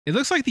It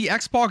looks like the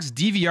Xbox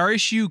DVR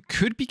issue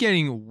could be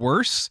getting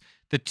worse.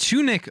 The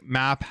TUNIC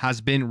map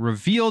has been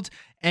revealed,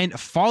 and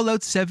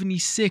Fallout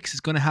 76 is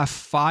going to have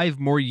 5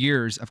 more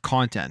years of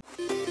content.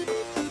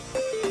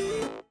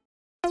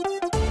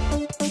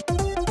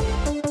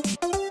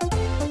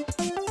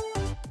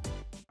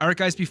 Alright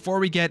guys, before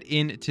we get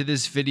into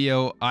this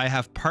video, I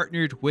have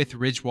partnered with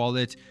Ridge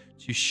Wallet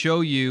to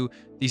show you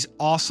these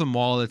awesome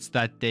wallets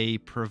that they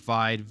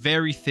provide.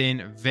 Very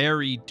thin,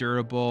 very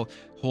durable,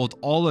 hold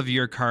all of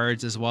your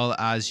cards as well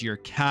as your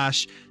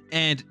cash,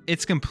 and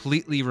it's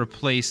completely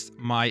replaced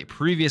my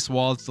previous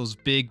wallets, those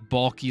big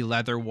bulky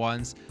leather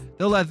ones.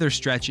 The leather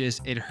stretches,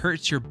 it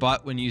hurts your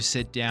butt when you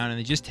sit down, and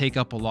they just take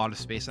up a lot of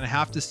space. And I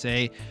have to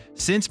say,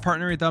 since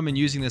partnering with them and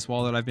using this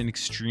wallet, I've been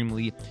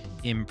extremely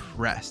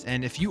impressed.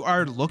 And if you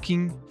are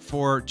looking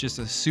for just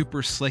a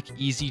super slick,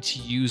 easy to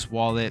use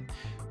wallet,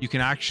 you can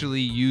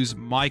actually use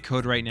my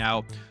code right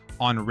now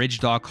on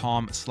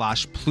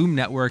ridge.com/Plume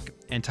Network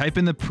and type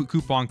in the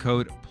coupon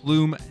code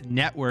Plume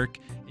Network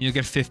and you'll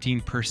get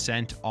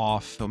 15%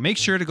 off. So make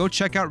sure to go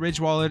check out Ridge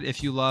Wallet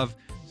if you love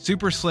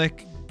super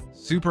slick,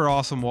 super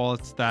awesome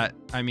wallets that,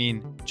 I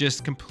mean,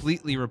 just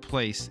completely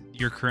replace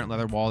your current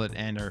leather wallet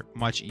and are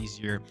much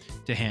easier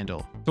to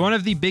handle. So one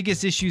of the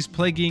biggest issues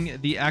plaguing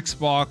the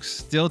Xbox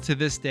still to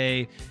this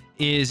day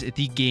is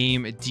the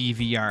game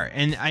DVR.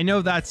 And I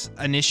know that's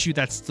an issue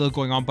that's still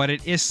going on, but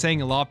it is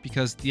saying a lot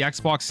because the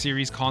Xbox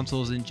Series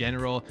consoles in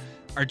general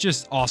are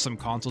just awesome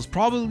consoles.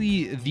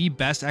 Probably the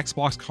best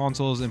Xbox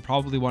consoles and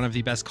probably one of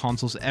the best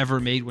consoles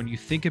ever made when you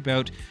think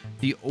about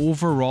the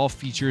overall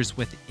features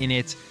within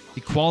it,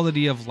 the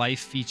quality of life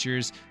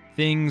features,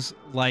 things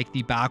like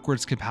the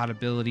backwards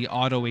compatibility,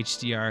 auto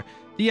HDR,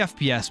 the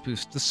FPS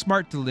boost, the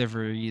smart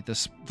delivery,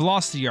 the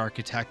velocity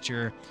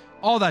architecture,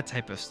 all that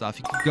type of stuff.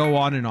 You could go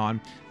on and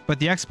on. But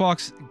the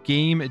Xbox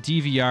game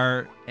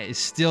DVR is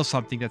still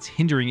something that's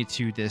hindering it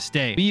to this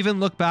day. We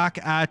even look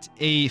back at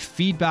a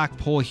feedback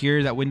poll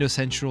here that Windows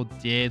Central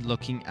did,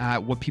 looking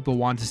at what people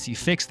want to see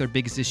fixed, their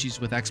biggest issues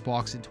with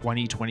Xbox in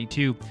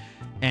 2022.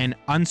 And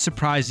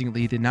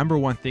unsurprisingly, the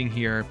 #1 thing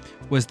here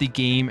was the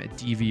game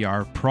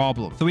DVR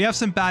problem. So we have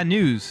some bad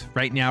news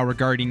right now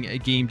regarding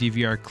game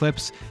DVR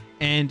clips,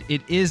 and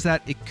it is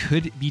that it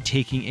could be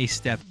taking a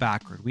step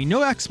backward. We know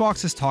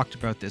Xbox has talked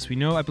about this. We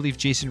know, I believe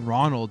Jason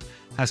Ronald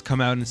has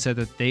come out and said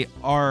that they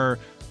are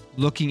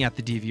looking at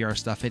the DVR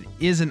stuff. It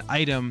is an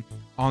item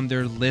on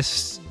their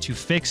lists to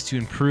fix, to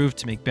improve,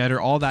 to make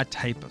better, all that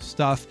type of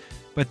stuff.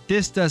 But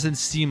this doesn't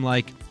seem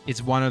like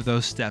it's one of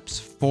those steps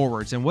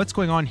forwards. And what's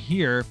going on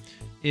here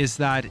is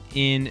that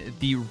in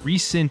the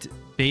recent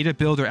beta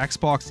build or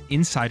Xbox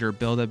Insider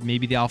build of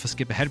maybe the Alpha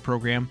Skip Ahead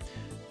program,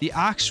 the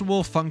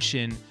actual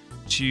function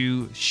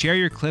to share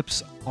your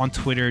clips on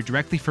Twitter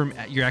directly from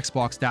your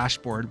Xbox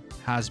dashboard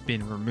has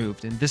been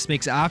removed. And this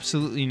makes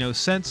absolutely no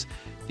sense.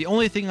 The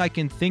only thing I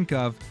can think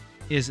of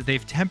is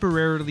they've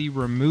temporarily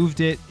removed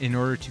it in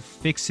order to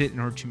fix it, in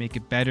order to make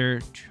it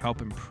better, to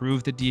help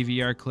improve the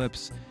DVR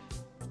clips.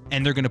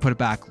 And they're going to put it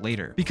back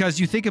later. Because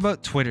you think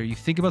about Twitter, you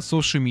think about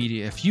social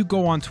media. If you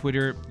go on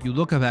Twitter, you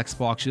look up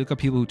Xbox, you look up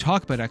people who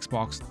talk about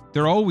Xbox,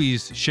 they're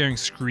always sharing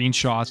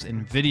screenshots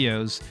and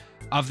videos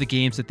of the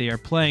games that they are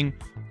playing.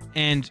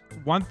 And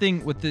one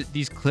thing with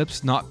these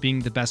clips not being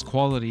the best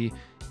quality,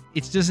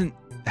 it doesn't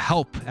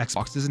help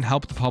Xbox, it doesn't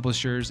help the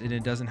publishers, and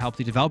it doesn't help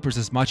the developers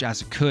as much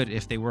as it could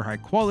if they were high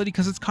quality,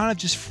 because it's kind of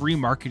just free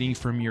marketing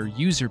from your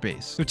user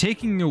base. So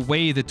taking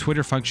away the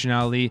Twitter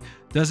functionality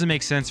doesn't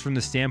make sense from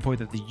the standpoint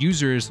that the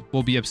users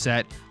will be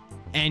upset,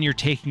 and you're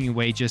taking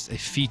away just a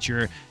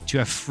feature to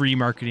have free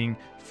marketing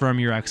from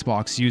your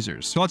Xbox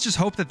users. So let's just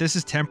hope that this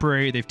is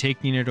temporary. They've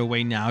taken it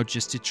away now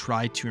just to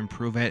try to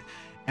improve it,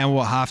 and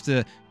we'll have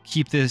to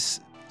keep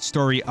this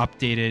story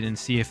updated and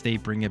see if they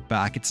bring it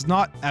back. It's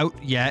not out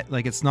yet,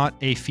 like it's not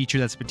a feature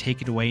that's been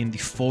taken away in the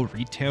full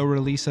retail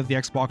release of the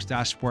Xbox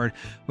dashboard,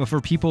 but for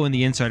people in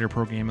the Insider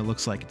program, it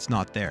looks like it's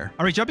not there.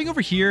 All right, jumping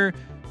over here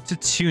to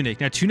TUNIC.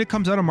 Now, TUNIC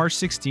comes out on March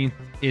 16th.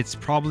 It's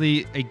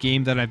probably a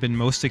game that I've been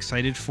most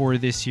excited for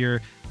this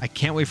year. I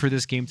can't wait for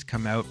this game to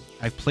come out.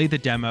 I've played the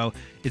demo.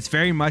 It's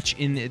very much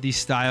in the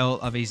style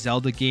of a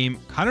Zelda game.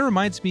 Kind of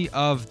reminds me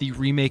of the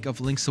remake of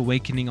Link's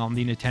Awakening on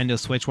the Nintendo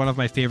Switch, one of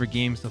my favorite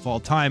games of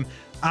all time.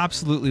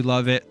 Absolutely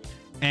love it.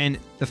 And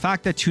the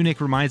fact that TUNIC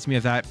reminds me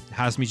of that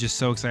has me just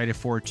so excited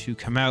for it to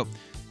come out.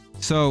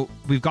 So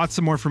we've got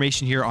some more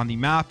information here on the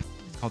map.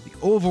 It's called the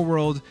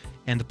Overworld,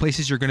 and the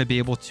places you're going to be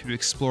able to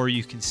explore,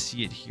 you can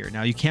see it here.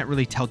 Now, you can't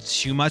really tell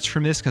too much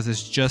from this because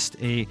it's just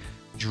a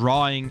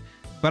drawing,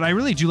 but I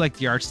really do like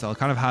the art style. It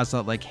kind of has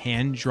that like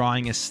hand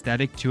drawing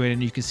aesthetic to it,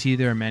 and you can see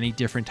there are many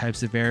different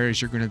types of areas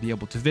you're going to be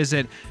able to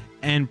visit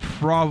and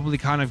probably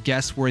kind of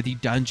guess where the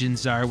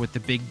dungeons are with the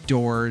big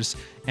doors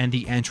and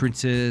the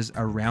entrances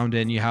around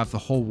it. And you have the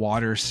whole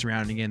water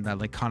surrounding it, that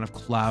like kind of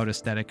cloud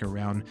aesthetic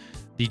around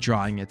the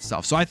drawing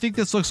itself. So I think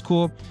this looks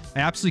cool. I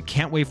absolutely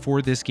can't wait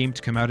for this game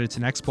to come out. It's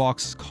an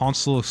Xbox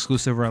console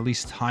exclusive, or at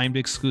least timed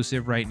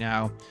exclusive right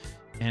now.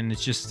 And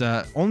it's just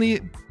only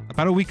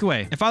about a week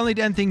away. And finally,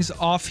 to end things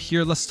off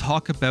here, let's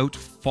talk about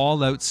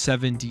Fallout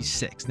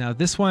 76. Now,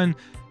 this one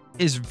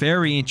is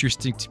very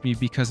interesting to me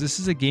because this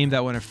is a game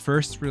that when it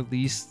first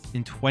released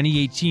in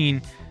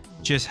 2018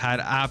 just had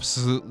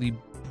absolutely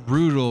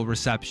brutal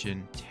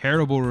reception,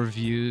 terrible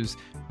reviews,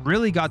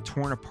 really got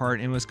torn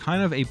apart, and was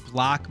kind of a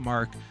black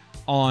mark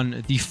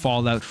on the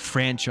Fallout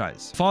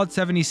franchise. Fallout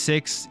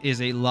 76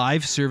 is a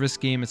live service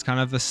game. It's kind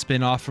of a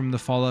spin-off from the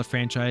Fallout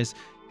franchise.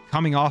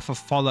 Coming off of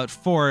Fallout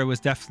 4, it was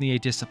definitely a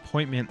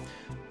disappointment,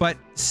 but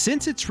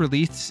since its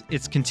release,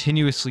 it's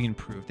continuously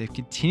improved. They've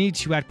continued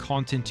to add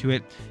content to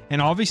it,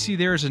 and obviously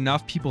there's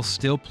enough people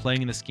still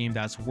playing in this game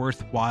that's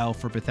worthwhile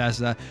for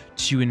Bethesda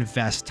to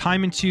invest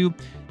time into,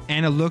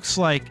 and it looks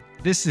like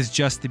this is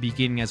just the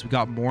beginning as we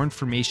got more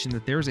information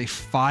that there's a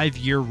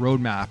 5-year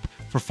roadmap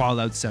for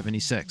Fallout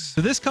 76.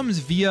 So this comes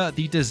via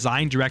the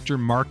design director,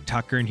 Mark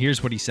Tucker, and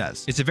here's what he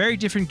says. It's a very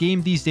different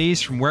game these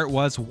days from where it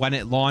was when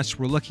it launched.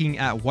 We're looking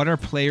at what our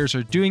players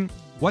are doing,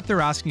 what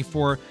they're asking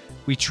for.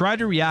 We try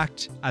to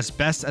react as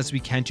best as we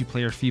can to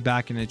player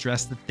feedback and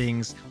address the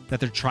things that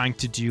they're trying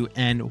to do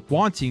and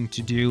wanting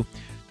to do.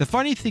 The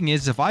funny thing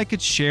is, if I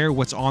could share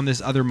what's on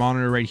this other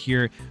monitor right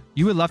here,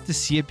 you would love to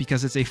see it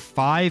because it's a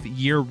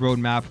 5-year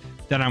roadmap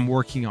that I'm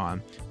working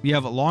on. We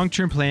have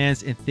long-term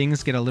plans and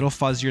things get a little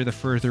fuzzier the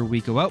further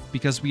we go out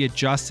because we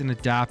adjust and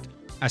adapt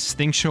as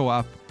things show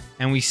up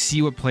and we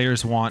see what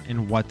players want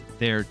and what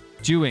they're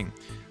doing.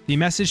 The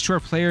message to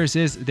our players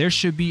is there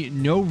should be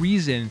no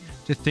reason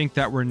to think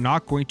that we're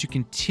not going to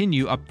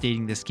continue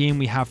updating this game.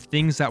 We have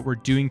things that we're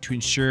doing to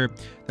ensure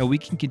that we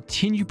can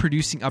continue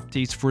producing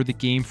updates for the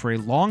game for a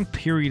long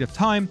period of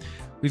time.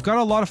 We've got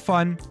a lot of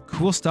fun,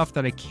 cool stuff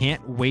that I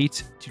can't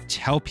wait to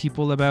tell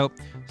people about,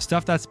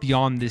 stuff that's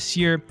beyond this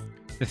year.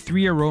 The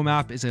 3-year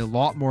roadmap is a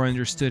lot more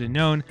understood and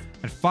known.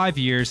 At 5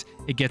 years,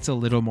 it gets a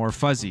little more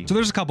fuzzy. So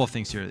there's a couple of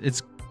things here.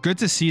 It's good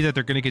to see that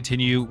they're going to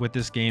continue with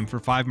this game for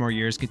 5 more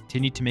years,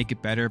 continue to make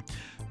it better.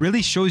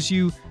 Really shows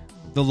you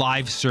the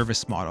live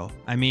service model.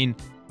 I mean,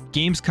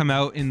 games come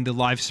out in the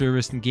live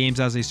service and games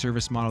as a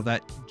service model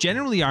that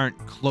generally aren't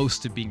close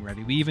to being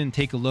ready. We even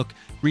take a look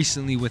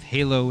recently with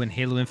Halo and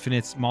Halo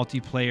Infinite's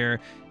multiplayer,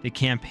 the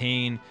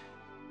campaign.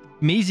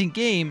 Amazing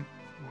game,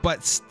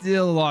 but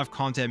still a lot of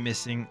content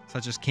missing,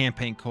 such as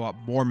campaign co-op,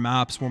 more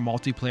maps, more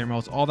multiplayer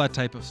modes, all that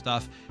type of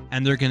stuff.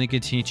 And they're going to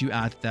continue to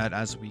add that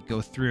as we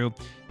go through.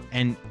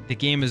 And the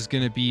game is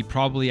going to be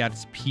probably at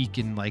its peak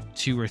in like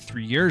 2 or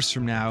 3 years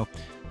from now,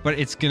 but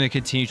it's going to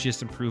continue to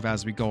just improve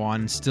as we go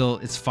on. And still,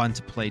 it's fun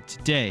to play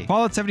today.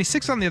 Fallout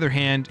 76, on the other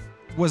hand,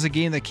 was a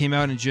game that came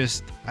out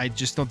and I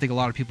just don't think a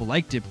lot of people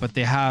liked it, but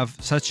they have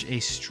such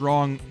a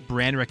strong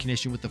brand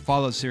recognition with the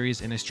Fallout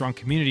series and a strong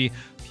community.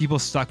 People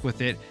stuck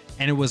with it,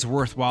 and it was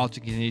worthwhile to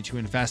continue to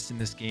invest in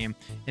this game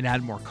and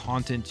add more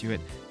content to it.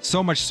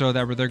 So much so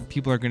that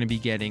people are going to be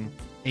getting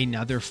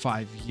another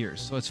 5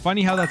 years. So it's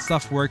funny how that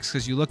stuff works,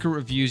 because you look at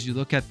reviews, you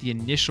look at the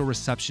initial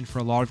reception for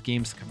a lot of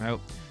games to come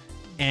out,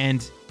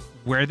 and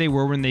where they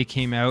were when they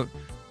came out,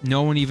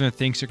 no one even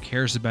thinks or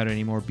cares about it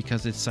anymore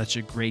because it's such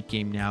a great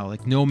game now.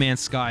 Like No Man's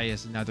Sky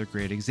is another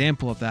great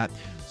example of that.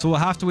 So we'll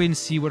have to wait and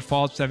see what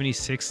Fallout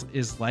 76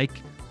 is like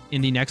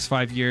in the next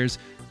 5 years.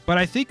 But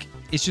I think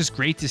it's just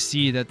great to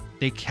see that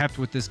they kept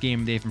with this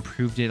game. They've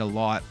improved it a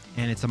lot,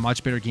 and it's a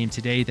much better game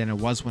today than it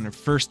was when it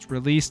first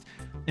released.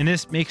 And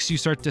this makes you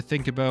start to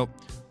think about,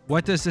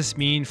 what does this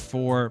mean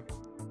for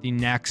the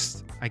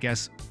next, I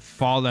guess,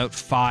 Fallout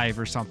 5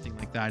 or something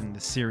like that in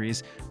the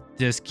series?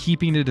 Does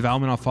keeping the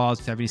development on Fallout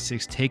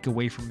 76 take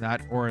away from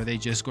that, or are they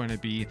just going to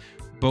be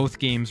both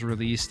games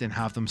released and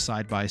have them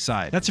side by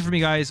side? That's it for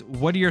me, guys.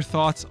 What are your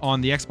thoughts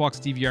on the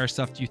Xbox DVR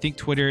stuff? Do you think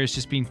Twitter is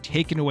just being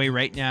taken away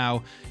right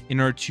now in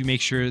order to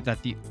make sure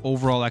that the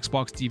overall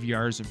Xbox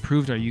DVR is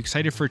improved? Are you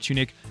excited for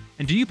TUNIC?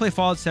 And do you play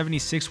Fallout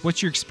 76?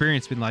 What's your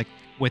experience been like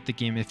with the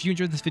game? If you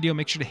enjoyed this video,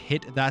 make sure to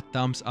hit that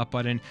thumbs up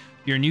button.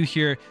 If you're new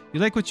here, you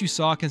like what you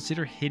saw,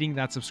 consider hitting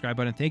that subscribe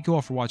button. Thank you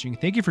all for watching.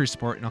 Thank you for your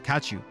support, and I'll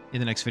catch you in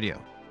the next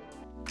video.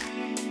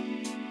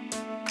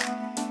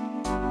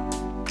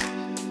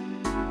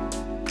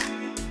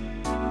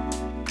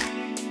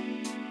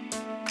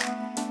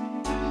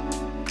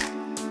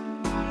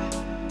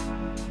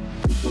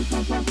 We'll be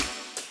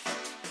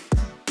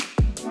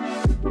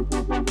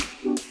right back.